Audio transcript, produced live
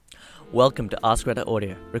Welcome to Ask Reddit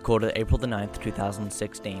Audio, recorded April the 9th,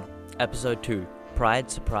 2016. Episode 2,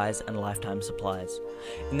 Pride, Surprise, and Lifetime Supplies.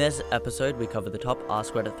 In this episode, we cover the top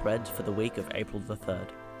Ask Reddit threads for the week of April the 3rd.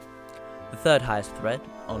 The third highest thread,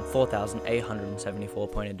 on 4,874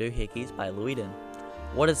 pointed doohickeys by Louiden.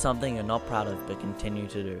 What is something you're not proud of but continue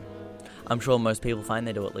to do? I'm sure most people find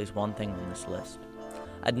they do at least one thing on this list.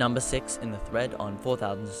 At number 6 in the thread on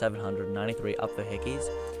 4,793 upvohickeys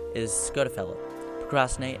is Scotafellow.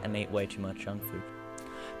 Procrastinate and eat way too much junk food.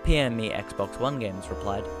 PM Me Xbox One Games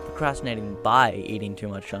replied, procrastinating by eating too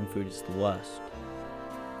much junk food is the worst.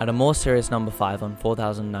 At a more serious number 5 on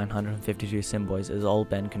 4,952 Simboys is Old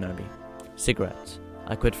Ben Kenobi. Cigarettes.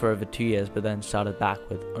 I quit for over 2 years but then started back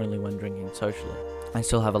with only when drinking socially. I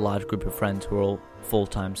still have a large group of friends who are all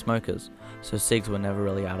full-time smokers, so cigs were never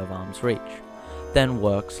really out of arm's reach. Then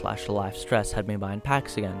work/life stress had me buying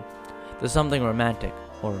packs again. There's something romantic,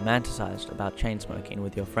 or romanticized, about chain smoking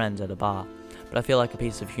with your friends at a bar, but I feel like a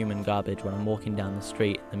piece of human garbage when I'm walking down the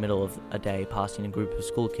street in the middle of a day passing a group of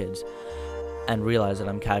school kids and realize that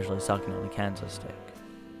I'm casually sucking on a Kansas stick.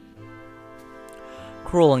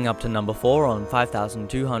 Crawling up to number 4 on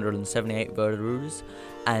 5,278 votaroos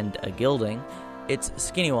and a gilding, it's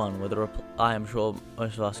Skinny One with a reply I'm sure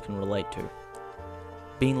most of us can relate to.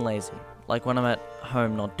 Being lazy. Like when I'm at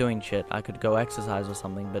home not doing shit, I could go exercise or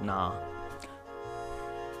something, but nah.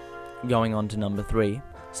 Going on to number 3,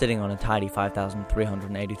 sitting on a tidy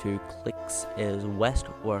 5,382 clicks is West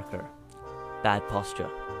Worker. Bad posture.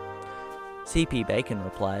 CP Bacon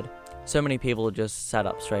replied, so many people just sat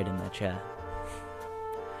up straight in their chair.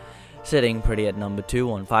 Sitting pretty at number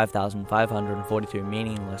 2 on 5,542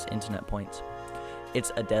 meaningless internet points,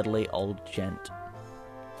 it's a deadly old gent.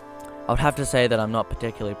 I would have to say that I'm not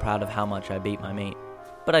particularly proud of how much I beat my meat,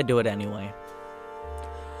 but I do it anyway.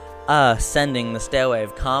 Sending the Stairway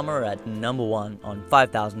of Karma at number 1 on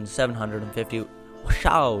 5,750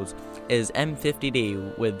 shows is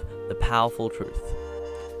M50D with The Powerful Truth.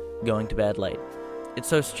 Going to bed late. It's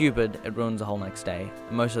so stupid it ruins the whole next day,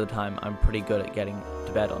 and most of the time I'm pretty good at getting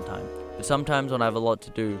to bed on time. But sometimes when I have a lot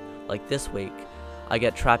to do, like this week, I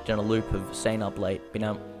get trapped in a loop of staying up late,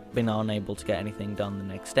 being unable to get anything done the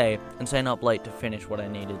next day, and staying up late to finish what I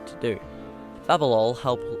needed to do. Babylol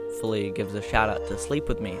helpfully gives a shout out to Sleep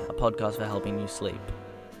With Me, a podcast for helping you sleep.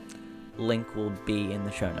 Link will be in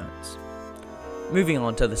the show notes. Moving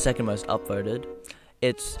on to the second most upvoted,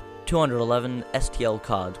 it's 211 STL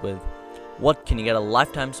cards with what can you get a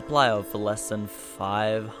lifetime supply of for less than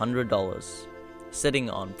 $500?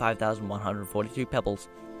 Sitting on 5,142 pebbles.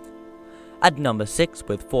 At number 6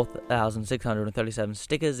 with 4,637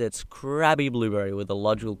 stickers, it's Krabby Blueberry with a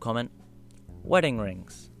logical comment, wedding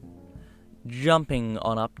rings. Jumping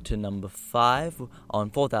on up to number 5, on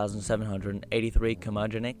 4,783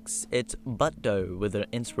 Commergenics, it's Butt Dough with an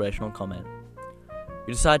inspirational comment.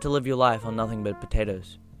 You decide to live your life on nothing but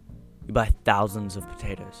potatoes. You buy thousands of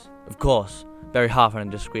potatoes. Of course, bury half in a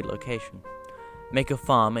discreet location. Make a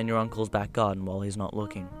farm in your uncle's back garden while he's not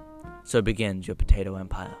looking. So begins your potato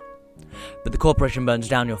empire. But the corporation burns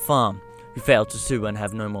down your farm. You fail to sue and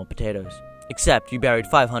have no more potatoes. Except you buried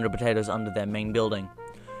 500 potatoes under their main building.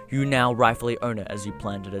 You now rightfully own it as you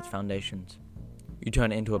planted its foundations. You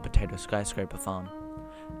turn it into a potato skyscraper farm,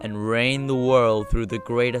 and reign the world through the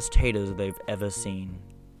greatest taters they've ever seen.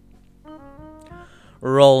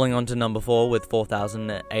 Rolling on to number 4 with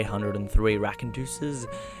 4,803 Rackandooces,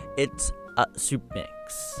 it's a soup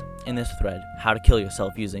mix. In this thread, how to kill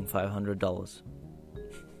yourself using $500.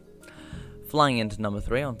 Flying into number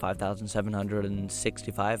 3 on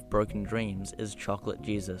 5,765 Broken Dreams is Chocolate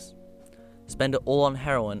Jesus. Spend it all on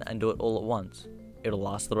heroin and do it all at once. It'll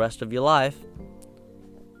last the rest of your life.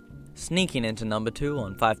 Sneaking into number 2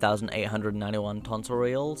 on 5,891 tonsil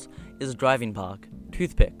reels is Driving Park.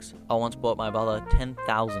 Toothpicks. I once bought my brother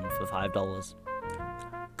 10,000 for $5.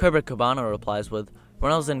 Cobra Cabana replies with,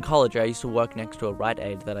 when I was in college I used to work next to a Rite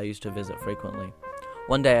Aid that I used to visit frequently.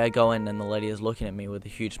 One day I go in and the lady is looking at me with a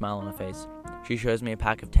huge smile on her face. She shows me a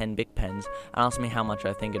pack of 10 Bic pens and asks me how much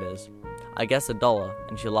I think it is. I guess $1,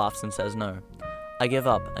 and she laughs and says no. I give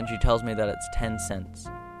up, and she tells me that it's 10 cents.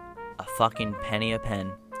 A fucking penny a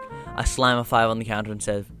pen. I slam a 5 on the counter and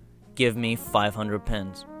say, give me 500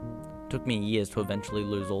 pens. It took me years to eventually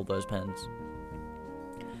lose all those pens.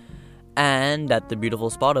 And at the beautiful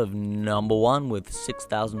spot of number 1 with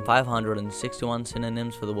 6,561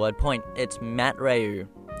 synonyms for the word point, it's Matt Rayu.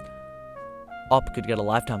 Op could get a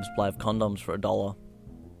lifetime supply of condoms for $1.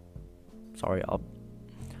 Sorry, Op.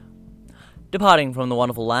 Departing from the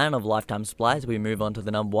wonderful land of lifetime supplies, we move on to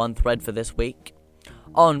the number 1 thread for this week.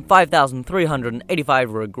 On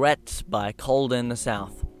 5,385 Regrets by Cold in the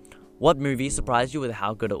South. What movie surprised you with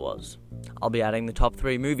how good it was? I'll be adding the top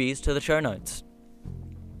 3 movies to the show notes.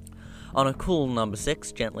 On a cool number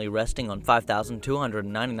 6, gently resting on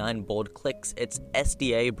 5,299 board clicks, it's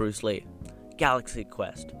SDA Bruce Lee, Galaxy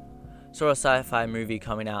Quest. Saw a sci-fi movie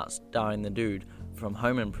coming out starring the dude from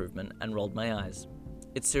Home Improvement and rolled my eyes.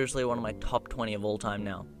 It's seriously one of my top 20 of all time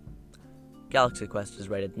now. Galaxy Quest is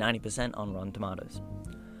rated 90% on Rotten Tomatoes.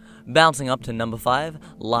 Bouncing up to number 5,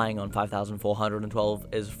 lying on 5,412,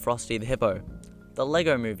 is Frosty the Hippo, the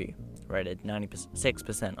Lego Movie, rated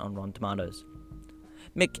 96% on Rotten Tomatoes.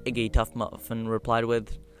 Mick Iggy Tough Muffin replied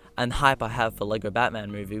with, "And the hype I have for Lego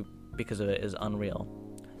Batman movie because of it is unreal.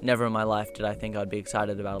 Never in my life did I think I'd be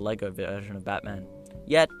excited about a Lego version of Batman.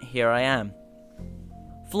 Yet, here I am."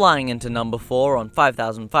 Flying into number 4 on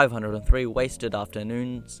 5,503 wasted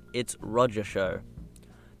afternoons, it's Roger Show,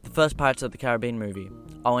 the first Pirates of the Caribbean movie.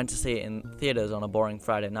 I went to see it in theaters on a boring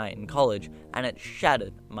Friday night in college, and it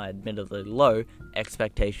shattered my admittedly low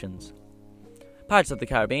expectations. Pirates of the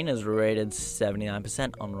Caribbean is rated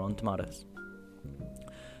 79% on Rotten Tomatoes.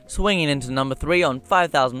 Swinging into number 3 on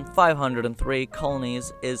 5,503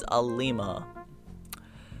 colonies is Alima,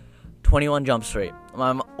 21 Jump Street.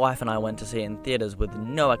 My wife and I went to see it in theaters with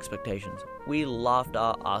no expectations. We laughed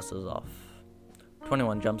our asses off.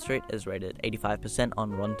 21 Jump Street is rated 85%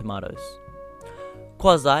 on Rotten Tomatoes.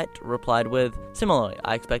 Quasite replied with, "Similarly,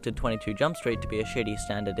 I expected 22 Jump Street to be a shitty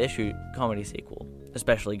standard issue comedy sequel,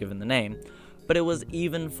 especially given the name, but it was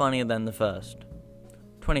even funnier than the first."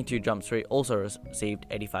 22 Jump Street also received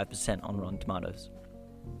 85% on Rotten Tomatoes.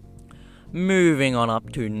 Moving on up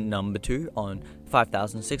to number 2 on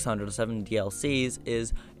 5,607 DLCs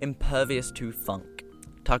is Impervious to Funk,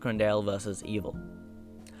 Tucker and Dale vs. Evil.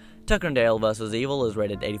 Tucker and Dale vs. Evil is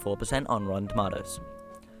rated 84% on Rotten Tomatoes.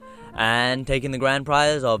 And taking the grand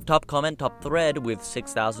prize of top comment, top thread with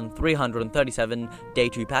 6,337 Day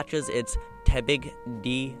 2 patches, it's Tebig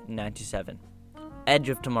D97, Edge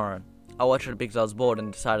of Tomorrow. I watched it because I was bored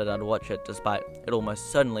and decided I'd watch it despite it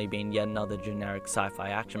almost certainly being yet another generic sci-fi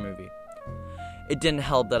action movie. It didn't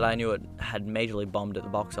help that I knew it had majorly bombed at the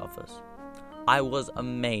box office. I was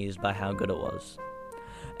amazed by how good it was.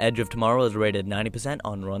 Edge of Tomorrow is rated 90%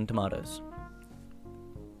 on Rotten Tomatoes.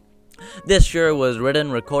 This show was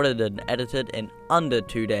written, recorded, and edited in under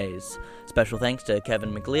 2 days. Special thanks to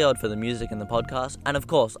Kevin McLeod for the music in the podcast, and of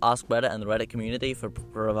course, Ask Reddit and the Reddit community for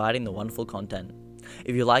providing the wonderful content.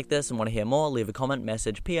 If you like this and want to hear more, leave a comment,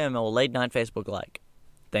 message, PM, or late night Facebook like.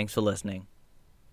 Thanks for listening.